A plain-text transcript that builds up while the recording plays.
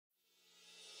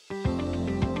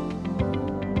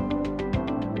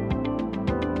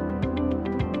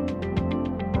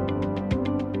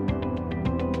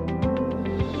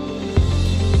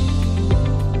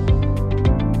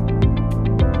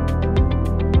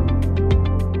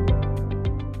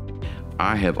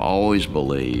I have always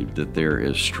believed that there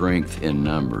is strength in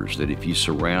numbers, that if you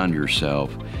surround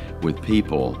yourself with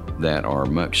people that are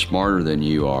much smarter than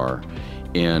you are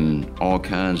in all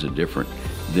kinds of different,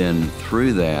 then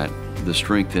through that, the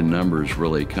strength in numbers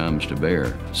really comes to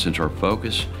bear. Since our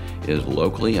focus is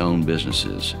locally owned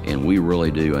businesses, and we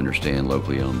really do understand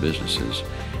locally owned businesses,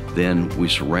 then we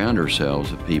surround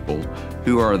ourselves with people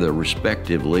who are the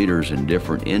respective leaders in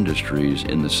different industries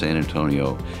in the San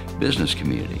Antonio business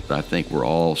community. I think we're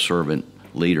all servant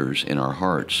leaders in our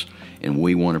hearts, and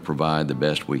we want to provide the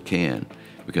best we can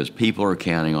because people are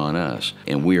counting on us,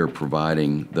 and we are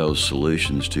providing those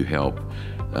solutions to help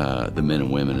the men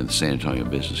and women in the San Antonio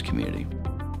business community.